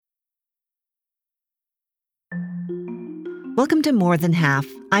Welcome to More Than Half.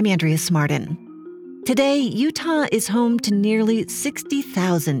 I'm Andrea Smartin. Today, Utah is home to nearly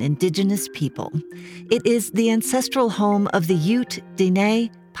 60,000 indigenous people. It is the ancestral home of the Ute,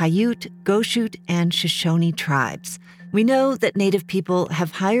 Diné, Paiute, Goshute, and Shoshone tribes. We know that Native people have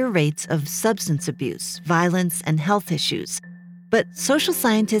higher rates of substance abuse, violence, and health issues. But social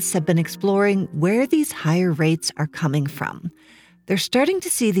scientists have been exploring where these higher rates are coming from. They're starting to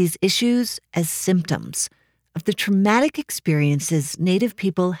see these issues as symptoms of the traumatic experiences Native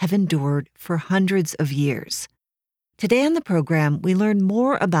people have endured for hundreds of years. Today on the program, we learn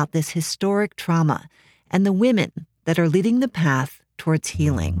more about this historic trauma and the women that are leading the path towards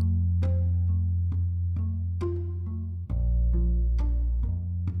healing.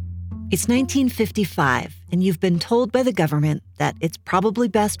 It's 1955, and you've been told by the government that it's probably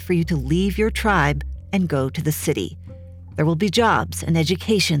best for you to leave your tribe and go to the city. There will be jobs and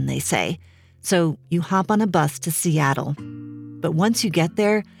education, they say. So you hop on a bus to Seattle. But once you get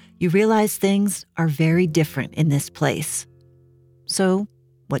there, you realize things are very different in this place. So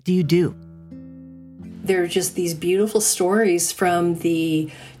what do you do? There are just these beautiful stories from the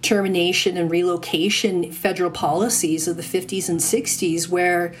termination and relocation federal policies of the 50s and 60s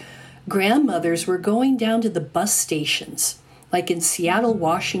where grandmothers were going down to the bus stations, like in Seattle,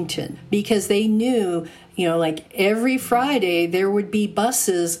 Washington, because they knew, like every Friday there would be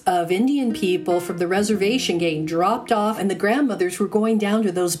buses of Indian people from the reservation getting dropped off, and the grandmothers were going down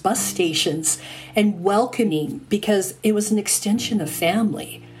to those bus stations and welcoming because it was an extension of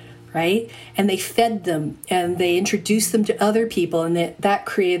family, right? And they fed them and they introduced them to other people, and that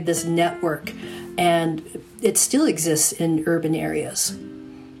created this network, and it still exists in urban areas.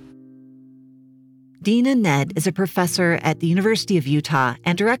 Dina Ned is a professor at the University of Utah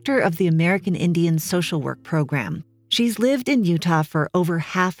and director of the American Indian Social Work Program. She's lived in Utah for over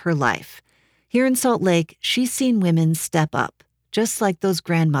half her life. Here in Salt Lake, she's seen women step up, just like those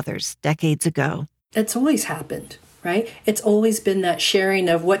grandmothers decades ago. It's always happened, right? It's always been that sharing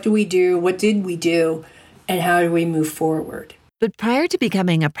of what do we do, what did we do, and how do we move forward. But prior to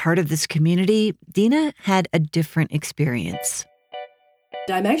becoming a part of this community, Dina had a different experience.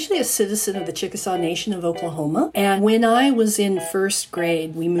 I'm actually a citizen of the Chickasaw Nation of Oklahoma, and when I was in first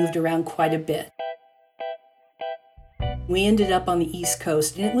grade, we moved around quite a bit. We ended up on the East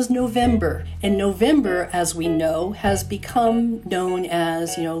Coast, and it was November. And November, as we know, has become known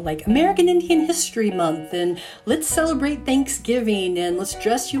as, like American Indian History Month, and let's celebrate Thanksgiving, and let's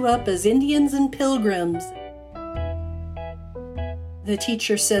dress you up as Indians and pilgrims. The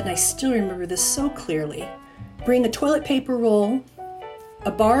teacher said, and I still remember this so clearly, bring a toilet paper roll, a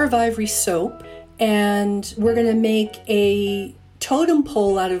bar of ivory soap, and we're going to make a totem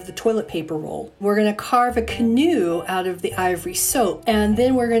pole out of the toilet paper roll. We're going to carve a canoe out of the ivory soap, and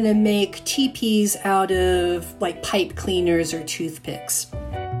then we're going to make teepees out of pipe cleaners or toothpicks.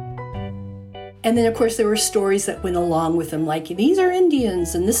 And then, of course, there were stories that went along with them, like, these are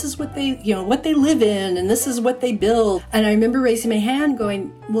Indians, and this is what they, what they live in, and this is what they build. And I remember raising my hand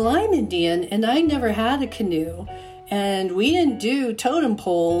going, well, I'm Indian, and I never had a canoe. And we didn't do totem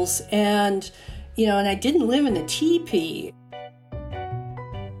poles, and I didn't live in a teepee.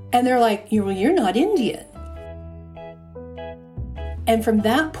 And they're like, well, you're not Indian. And from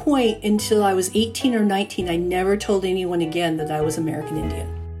that point until I was 18 or 19, I never told anyone again that I was American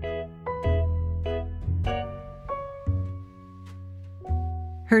Indian.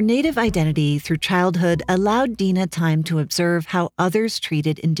 Her Native identity through childhood allowed Dina time to observe how others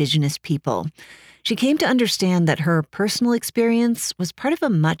treated Indigenous people. She came to understand that her personal experience was part of a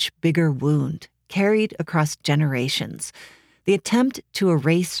much bigger wound, carried across generations, the attempt to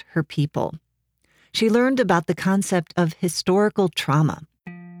erase her people. She learned about the concept of historical trauma.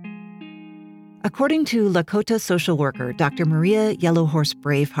 According to Lakota social worker Dr. Maria Yellowhorse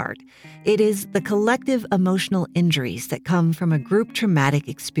Braveheart, it is the collective emotional injuries that come from a group traumatic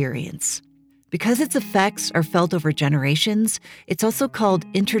experience. Because its effects are felt over generations, it's also called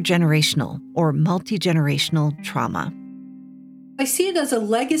intergenerational or multi-generational trauma. I see it as a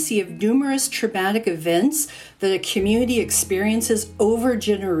legacy of numerous traumatic events that a community experiences over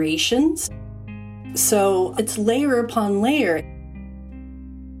generations. So it's layer upon layer.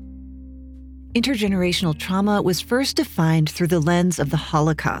 Intergenerational trauma was first defined through the lens of the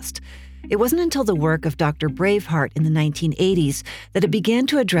Holocaust. It wasn't until the work of Dr. Braveheart in the 1980s that it began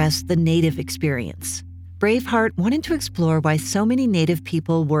to address the Native experience. Braveheart wanted to explore why so many Native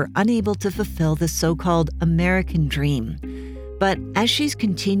people were unable to fulfill the so-called American dream. But as she's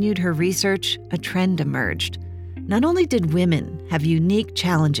continued her research, a trend emerged. Not only did women have unique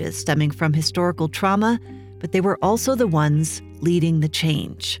challenges stemming from historical trauma, but they were also the ones leading the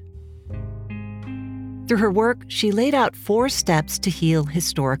change. Through her work, she laid out 4 steps to heal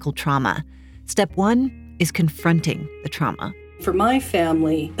historical trauma. Step 1 is confronting the trauma. For my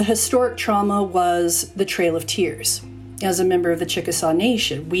family, the historic trauma was the Trail of Tears. As a member of the Chickasaw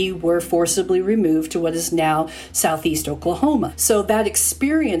Nation, we were forcibly removed to what is now southeast Oklahoma. So that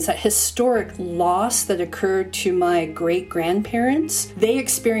experience, that historic loss that occurred to my great-grandparents, they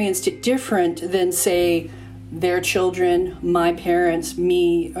experienced it different than, say, their children, my parents,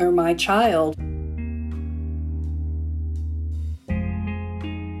 me, or my child.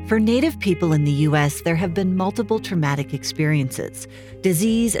 For Native people in the U.S., there have been multiple traumatic experiences.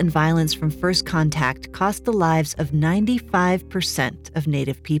 Disease and violence from first contact cost the lives of 95% of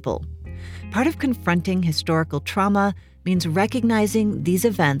Native people. Part of confronting historical trauma means recognizing these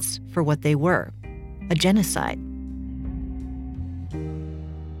events for what they were, a genocide.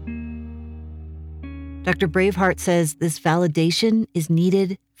 Dr. Braveheart says this validation is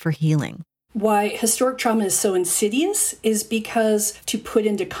needed for healing. Why historic trauma is so insidious is because to put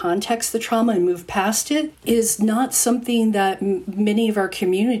into context the trauma and move past it is not something that many of our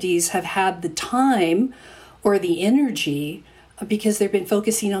communities have had the time or the energy because they've been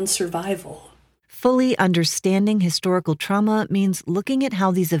focusing on survival. Fully understanding historical trauma means looking at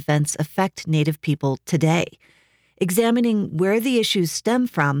how these events affect Native people today. Examining where the issues stem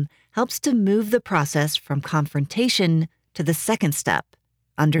from helps to move the process from confrontation to the second step,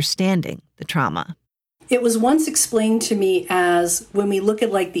 understanding the trauma. It was once explained to me as when we look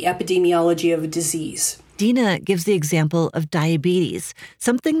at the epidemiology of a disease. Dina gives the example of diabetes,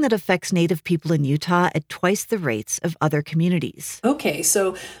 something that affects Native people in Utah at twice the rates of other communities. Okay,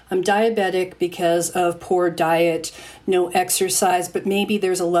 so I'm diabetic because of poor diet, no exercise, but maybe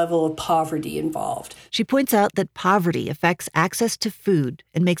there's a level of poverty involved. She points out that poverty affects access to food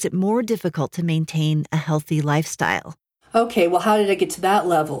and makes it more difficult to maintain a healthy lifestyle. Okay, well, how did I get to that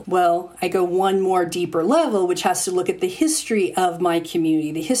level? Well, I go one more deeper level, which has to look at the history of my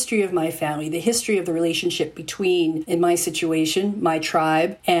community, the history of my family, the history of the relationship between, in my situation, my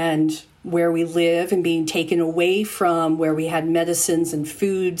tribe and where we live and being taken away from where we had medicines and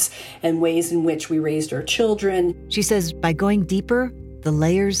foods and ways in which we raised our children. She says by going deeper, the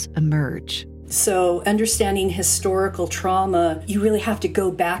layers emerge. So understanding historical trauma, you really have to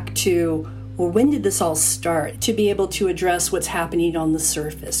go back to, well, when did this all start, to be able to address what's happening on the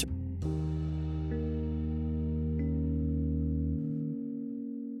surface.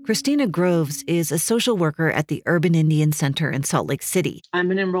 Christina Groves is a social worker at the Urban Indian Center in Salt Lake City. I'm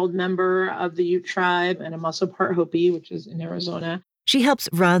an enrolled member of the Ute tribe, and I'm also part Hopi, which is in Arizona. She helps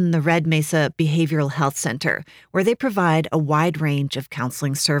run the Red Mesa Behavioral Health Center, where they provide a wide range of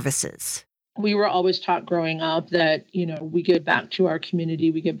counseling services. We were always taught growing up that, we give back to our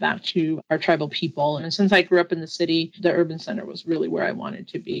community, we give back to our tribal people. And since I grew up in the city, the urban center was really where I wanted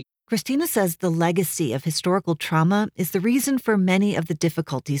to be. Christina says the legacy of historical trauma is the reason for many of the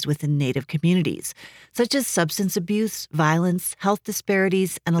difficulties within Native communities, such as substance abuse, violence, health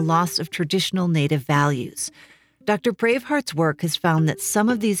disparities, and a loss of traditional Native values. Dr. Braveheart's work has found that some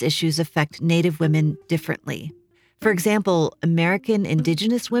of these issues affect Native women differently. For example, American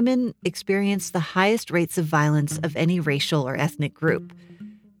Indigenous women experience the highest rates of violence of any racial or ethnic group.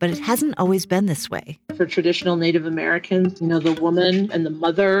 But it hasn't always been this way. For traditional Native Americans, the woman and the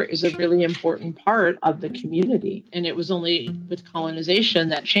mother is a really important part of the community. And it was only with colonization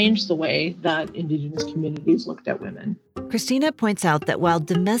that changed the way that Indigenous communities looked at women. Christina points out that while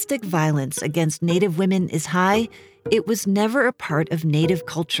domestic violence against Native women is high, it was never a part of Native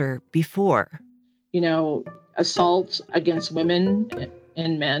culture before. Assault against women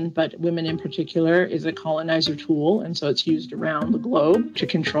and men, but women in particular, is a colonizer tool. And so it's used around the globe to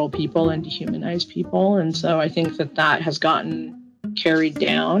control people and dehumanize people. And so I think that has gotten carried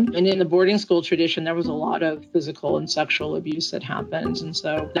down. And in the boarding school tradition, there was a lot of physical and sexual abuse that happens. And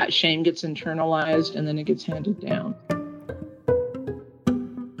so that shame gets internalized and then it gets handed down.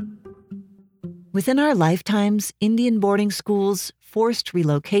 Within our lifetimes, Indian boarding schools, forced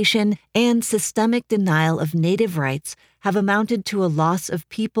relocation, and systemic denial of Native rights have amounted to a loss of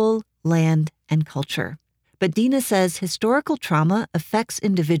people, land, and culture. But Dina says historical trauma affects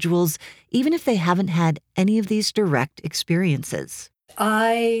individuals even if they haven't had any of these direct experiences.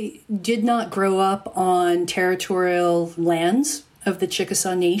 I did not grow up on territorial lands of the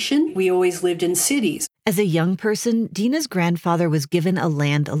Chickasaw Nation. We always lived in cities. As a young person, Dina's grandfather was given a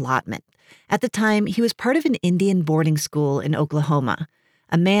land allotment. At the time, he was part of an Indian boarding school in Oklahoma.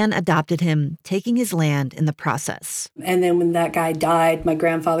 A man adopted him, taking his land in the process. And then when that guy died, my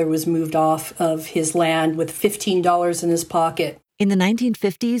grandfather was moved off of his land with $15 in his pocket. In the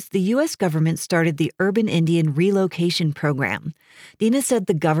 1950s, the U.S. government started the Urban Indian Relocation Program. Dina said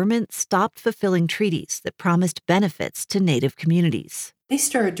the government stopped fulfilling treaties that promised benefits to Native communities. They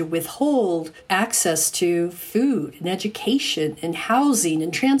started to withhold access to food and education and housing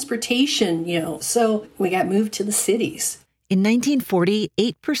and transportation, so we got moved to the cities. In 1940,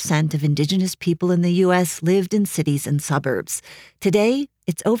 8% of Indigenous people in the U.S. lived in cities and suburbs. Today,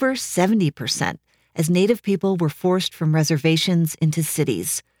 it's over 70%, as Native people were forced from reservations into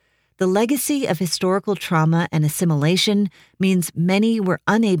cities. The legacy of historical trauma and assimilation means many were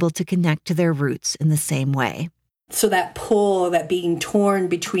unable to connect to their roots in the same way. So that pull, that being torn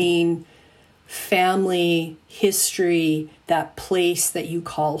between family, history, that place that you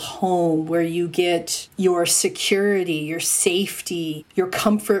call home, where you get your security, your safety, your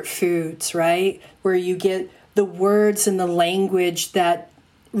comfort foods, right? Where you get the words and the language that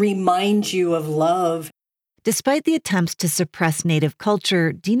remind you of love. Despite the attempts to suppress Native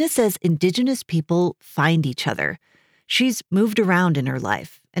culture, Dina says Indigenous people find each other. She's moved around in her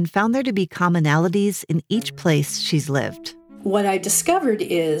life and found there to be commonalities in each place she's lived. What I discovered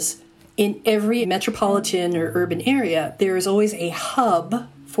is in every metropolitan or urban area, there is always a hub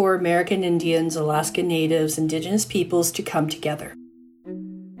for American Indians, Alaska Natives, Indigenous peoples to come together.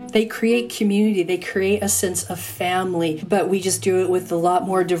 They create community, they create a sense of family, but we just do it with a lot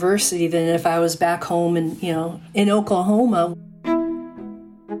more diversity than if I was back home in Oklahoma.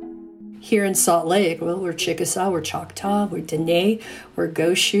 Here in Salt Lake, well, we're Chickasaw, we're Choctaw, we're Dene, we're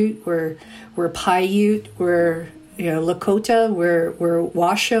Goshute, we're Paiute, we're Lakota, we're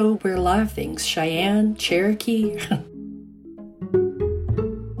Washoe, we're a lot of things. Cheyenne, Cherokee.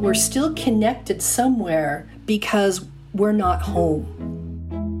 We're still connected somewhere because we're not home.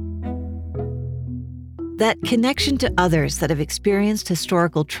 That connection to others that have experienced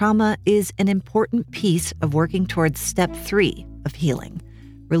historical trauma is an important piece of working towards step 3 of healing,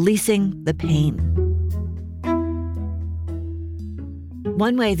 releasing the pain.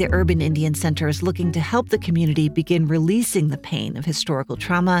 One way the Urban Indian Center is looking to help the community begin releasing the pain of historical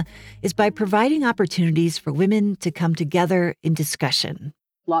trauma is by providing opportunities for women to come together in discussion.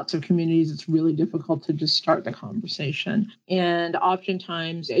 Lots of communities, it's really difficult to just start the conversation. And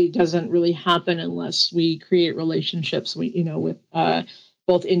oftentimes it doesn't really happen unless we create relationships with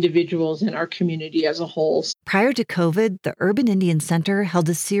both individuals and our community as a whole. Prior to COVID, the Urban Indian Center held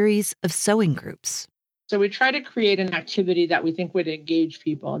a series of sewing groups. So we try to create an activity that we think would engage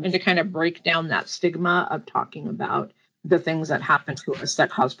people and to kind of break down that stigma of talking about the things that happen to us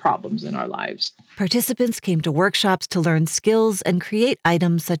that cause problems in our lives. Participants came to workshops to learn skills and create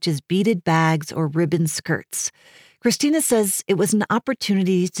items such as beaded bags or ribbon skirts. Christina says it was an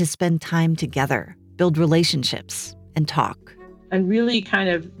opportunity to spend time together, build relationships, and talk. And really kind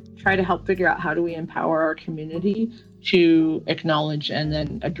of try to help figure out how do we empower our community to acknowledge and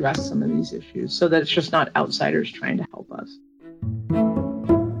then address some of these issues so that it's just not outsiders trying to help us.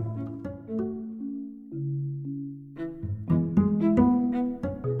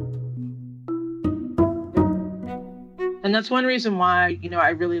 And that's one reason why, I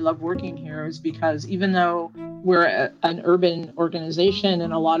really love working here is because even though we're an urban organization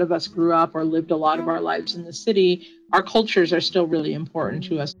and a lot of us grew up or lived a lot of our lives in the city, our cultures are still really important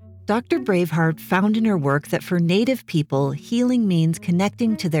to us. Dr. Braveheart found in her work that for Native people, healing means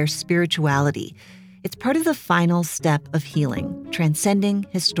connecting to their spirituality. It's part of the final step of healing, transcending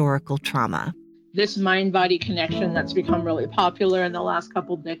historical trauma. This mind-body connection that's become really popular in the last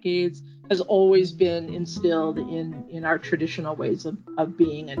couple decades has always been instilled in our traditional ways of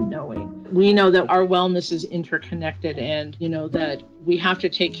being and knowing. We know that our wellness is interconnected and, that we have to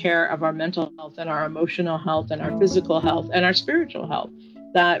take care of our mental health and our emotional health and our physical health and our spiritual health.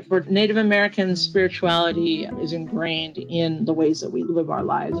 That for Native Americans, spirituality is ingrained in the ways that we live our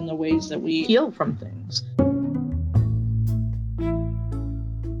lives and the ways that we heal from things.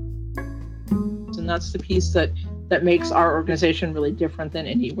 And that's the piece that makes our organization really different than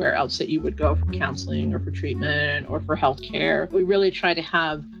anywhere else that you would go for counseling or for treatment or for healthcare. We really try to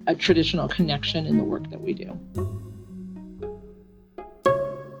have a traditional connection in the work that we do.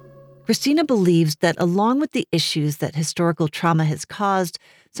 Christina believes that along with the issues that historical trauma has caused,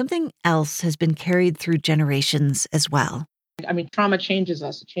 something else has been carried through generations as well. Trauma changes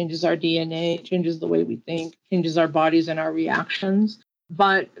us. It changes our DNA, it changes the way we think, changes our bodies and our reactions.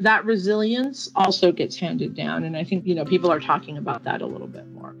 But that resilience also gets handed down. And I think, people are talking about that a little bit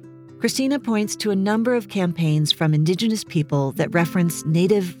more. Christina points to a number of campaigns from Indigenous people that reference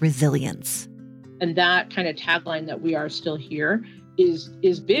Native resilience. And that kind of tagline that we are still here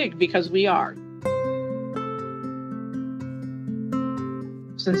is big because we are.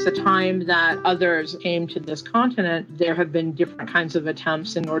 Since the time that others came to this continent, there have been different kinds of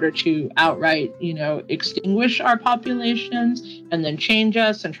attempts in order to outright, extinguish our populations and then change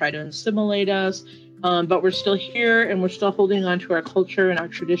us and try to assimilate us. But we're still here and we're still holding on to our culture and our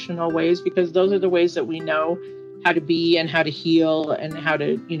traditional ways because those are the ways that we know how to be and how to heal and how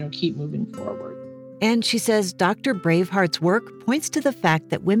to, keep moving forward. And she says Dr. Braveheart's work points to the fact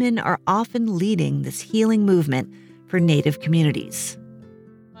that women are often leading this healing movement for Native communities.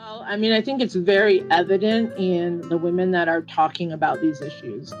 Well, I think it's very evident in the women that are talking about these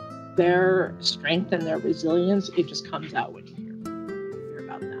issues. Their strength and their resilience, it just comes out when you hear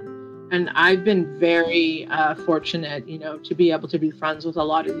about them. And I've been very fortunate, to be able to be friends with a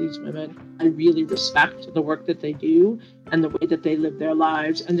lot of these women. I really respect the work that they do and the way that they live their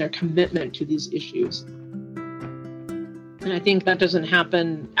lives and their commitment to these issues. And I think that doesn't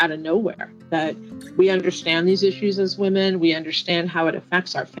happen out of nowhere, that we understand these issues as women, we understand how it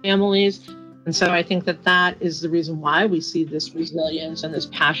affects our families. And so I think that is the reason why we see this resilience and this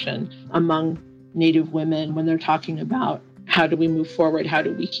passion among Native women when they're talking about how do we move forward, how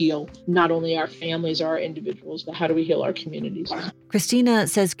do we heal not only our families or our individuals, but how do we heal our communities. Christina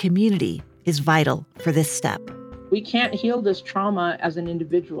says community is vital for this step. We can't heal this trauma as an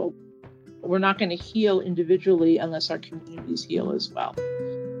individual. We're not going to heal individually unless our communities heal as well.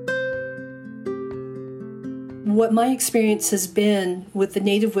 What my experience has been with the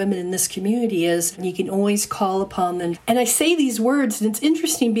Native women in this community is you can always call upon them. And I say these words, and it's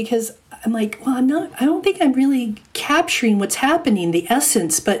interesting because I'm like, well, I don't think I'm really capturing what's happening, the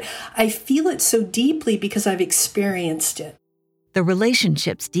essence, but I feel it so deeply because I've experienced it. The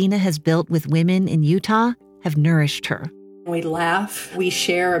relationships Dina has built with women in Utah have nourished her. We laugh, we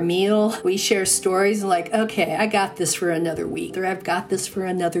share a meal, we share stories like, okay, I got this for another week, or I've got this for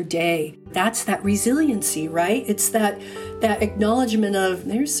another day. That's that resiliency, right? It's that acknowledgement of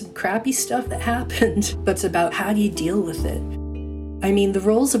there's some crappy stuff that happened, but it's about how do you deal with it? The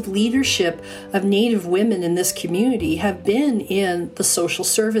roles of leadership of Native women in this community have been in the social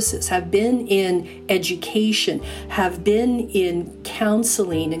services, have been in education, have been in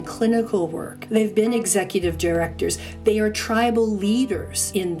counseling and clinical work. They've been executive directors. They are tribal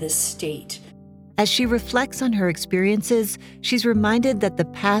leaders in this state. As she reflects on her experiences, she's reminded that the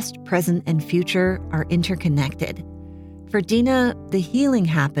past, present, and future are interconnected. For Dina, the healing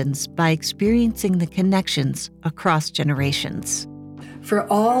happens by experiencing the connections across generations. For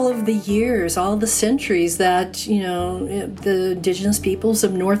all of the years, all the centuries that, the indigenous peoples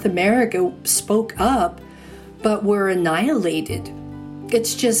of North America spoke up, but were annihilated.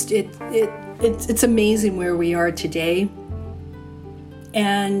 It's just, it's amazing where we are today.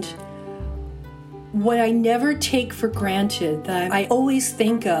 And what I never take for granted, that I always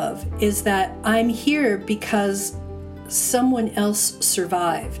think of, is that I'm here because someone else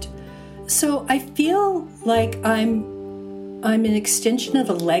survived. So I feel like I'm an extension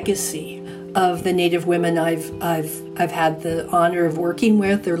of a legacy of the Native women I've had the honor of working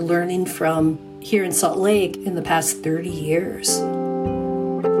with or learning from here in Salt Lake in the past 30 years.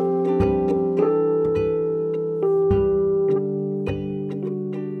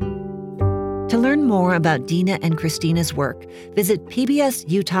 To learn more about Dina and Christina's work, visit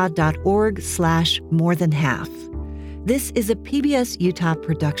pbsutah.org/morethanhalf. This is a PBS Utah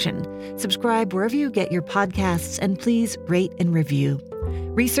production. Subscribe wherever you get your podcasts and please rate and review.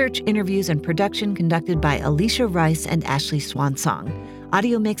 Research, interviews, and production conducted by Alicia Rice and Ashley Swansong.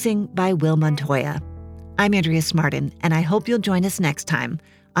 Audio mixing by Will Montoya. I'm Andrea Smartin, and I hope you'll join us next time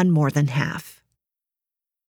on More Than Half.